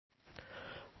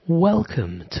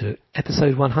Welcome to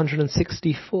episode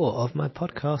 164 of my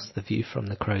podcast, The View from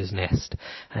the Crow's Nest.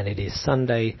 And it is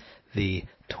Sunday, the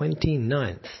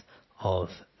 29th of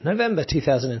November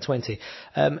 2020.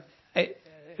 It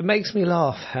makes me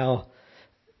laugh how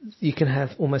you can have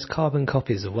almost carbon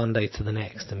copies of one day to the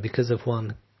next, and because of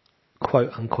one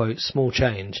quote-unquote small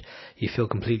change, you feel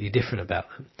completely different about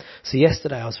them. So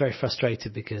yesterday I was very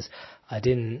frustrated because I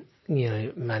didn't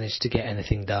manage to get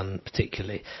anything done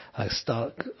particularly. I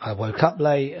woke up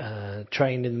late,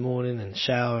 trained in the morning and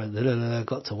showered,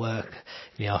 got to work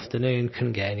in the afternoon,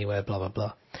 couldn't get anywhere, blah, blah,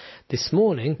 blah. This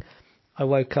morning I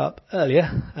woke up earlier.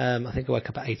 I think I woke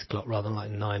up at 8 o'clock rather than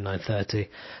like 9:30,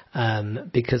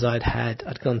 because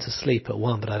I'd gone to sleep at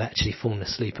 1, but I'd actually fallen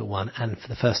asleep at 1, and for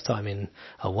the first time in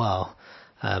a while,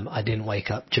 I didn't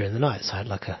wake up during the night, so I had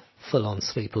like a full-on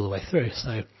sleep all the way through.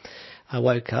 So I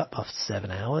woke up after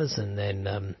 7 hours and then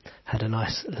had a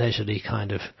nice leisurely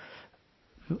kind of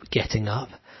getting up,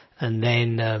 and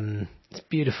then it's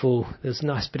beautiful. There was a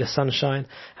nice bit of sunshine,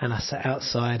 and I sat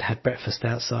outside, had breakfast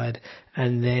outside,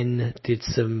 and then did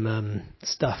some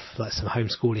stuff, like some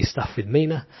homeschooly stuff with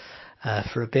Mina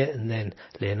for a bit, and then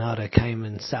Leonardo came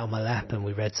and sat on my lap and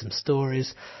we read some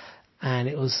stories, and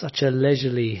it was such a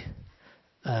leisurely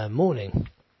morning.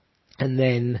 And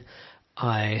then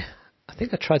I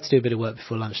think I tried to do a bit of work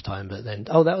before lunchtime, but then,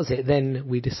 that was it. Then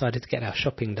we decided to get our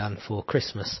shopping done for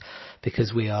Christmas,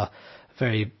 because we are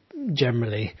very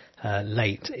generally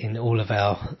late in all of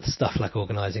our stuff, like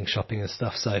organising shopping and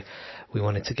stuff. So we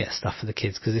wanted to get stuff for the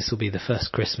kids, because this will be the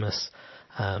first Christmas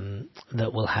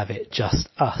that we'll have it just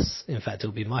us. In fact,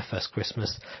 it'll be my first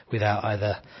Christmas without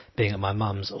either being at my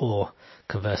mum's or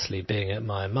conversely being at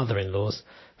my mother-in-law's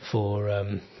for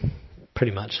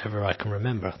pretty much ever I can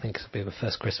remember. I think it'll be the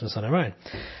first Christmas on our own,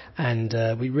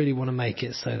 and we really want to make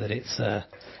it so that it's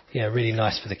really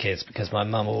nice for the kids, because my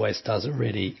mum always does a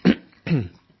really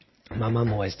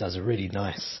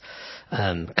nice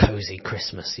cozy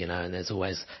Christmas, and there's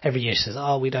always, every year she says,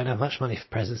 we don't have much money for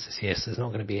presents this year, so there's not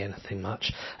going to be anything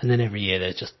much, and then every year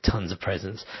there's just tons of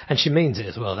presents, and she means it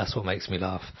as well. That's what makes me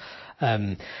laugh.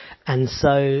 And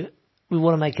so we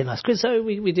want to make it nice. So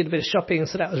we did a bit of shopping,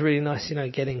 so that was really nice,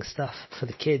 getting stuff for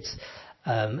the kids,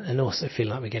 and also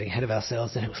feeling like we're getting ahead of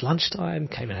ourselves. Then it was lunchtime,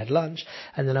 came and had lunch,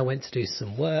 and then I went to do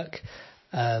some work.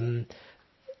 I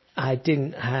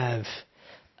didn't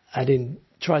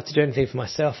try to do anything for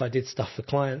myself. I did stuff for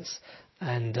clients,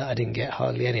 and I didn't get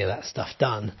hardly any of that stuff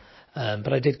done,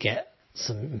 but I did get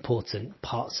some important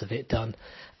parts of it done,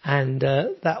 and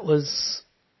that was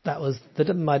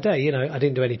my day. I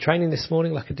didn't do any training this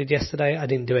morning like I did yesterday. I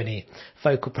didn't do any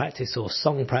vocal practice or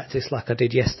song practice like I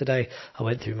did yesterday. I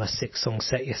went through my 6-song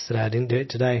set yesterday. I didn't do it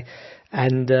today.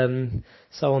 And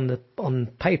so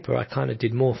on paper, I kind of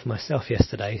did more for myself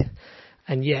yesterday.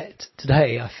 And yet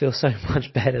today I feel so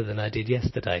much better than I did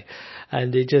yesterday.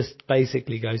 And it just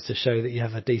basically goes to show that you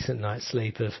have a decent night's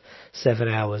sleep of 7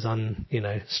 hours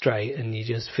straight, and you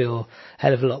just feel a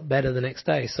hell of a lot better the next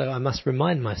day. So I must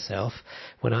remind myself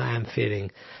when I am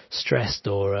feeling stressed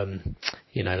or,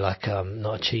 like I'm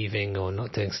not achieving or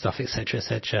not doing stuff,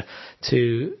 etc.,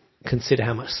 to consider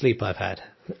how much sleep I've had.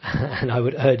 And I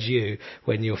would urge you,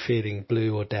 when you're feeling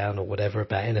blue or down or whatever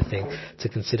about anything, to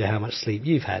consider how much sleep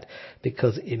you've had,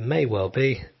 because it may well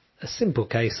be a simple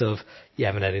case of you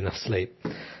haven't had enough sleep,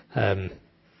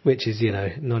 which is,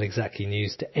 not exactly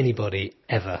news to anybody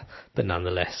ever, but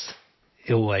nonetheless,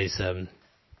 it always,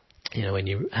 when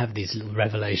you have these little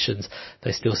revelations,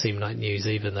 they still seem like news,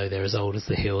 even though they're as old as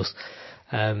the hills.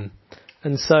 And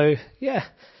so, yeah.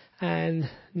 And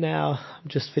now I'm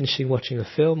just finishing watching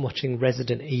a film, watching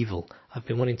Resident Evil. I've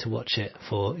been wanting to watch it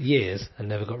for years and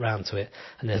never got round to it.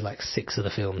 And there's like 6 of the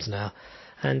films now.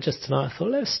 And just tonight I thought,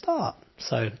 let's start.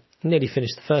 So nearly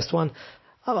finished the first one.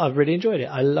 I've really enjoyed it.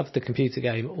 I loved the computer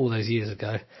game all those years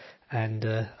ago. And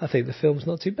I think the film's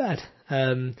not too bad.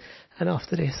 And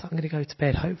after this, I'm going to go to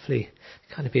bed, hopefully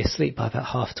kind of be asleep by about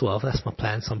 11:30. That's my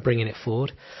plan, so I'm bringing it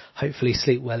forward. Hopefully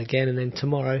sleep well again, and then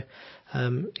tomorrow,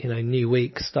 new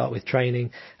week, start with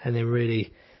training, and then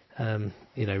really,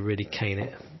 really cane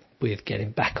it with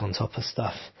getting back on top of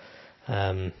stuff,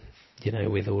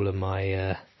 with all of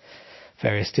my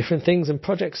various different things and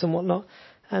projects and whatnot.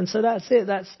 And so that's it.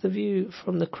 That's the view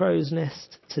from the Crow's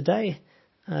Nest today.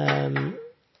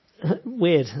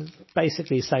 Weird.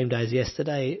 Basically the same day as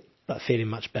yesterday, but feeling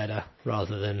much better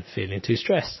rather than feeling too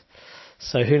stressed.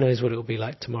 So who knows what it will be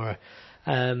like tomorrow.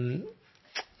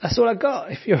 That's all I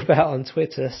got. If you're about on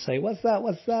Twitter, say, what's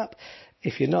that?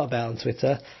 If you're not about on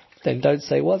Twitter, then don't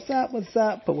say, what's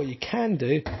that? But what you can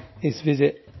do is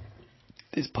visit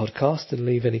this podcast and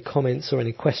leave any comments or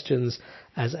any questions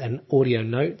as an audio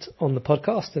note on the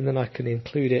podcast, and then I can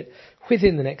include it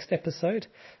within the next episode.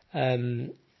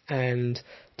 And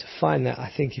to find that,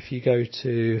 I think if you go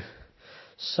to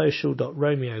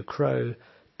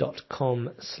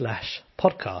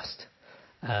social.romeocrow.com/podcast,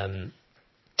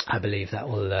 I believe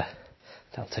that'll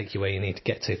take you where you need to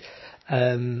get to.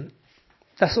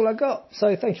 That's all I got.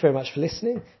 So thank you very much for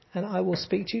listening, and I will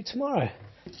speak to you tomorrow.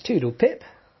 Toodle pip.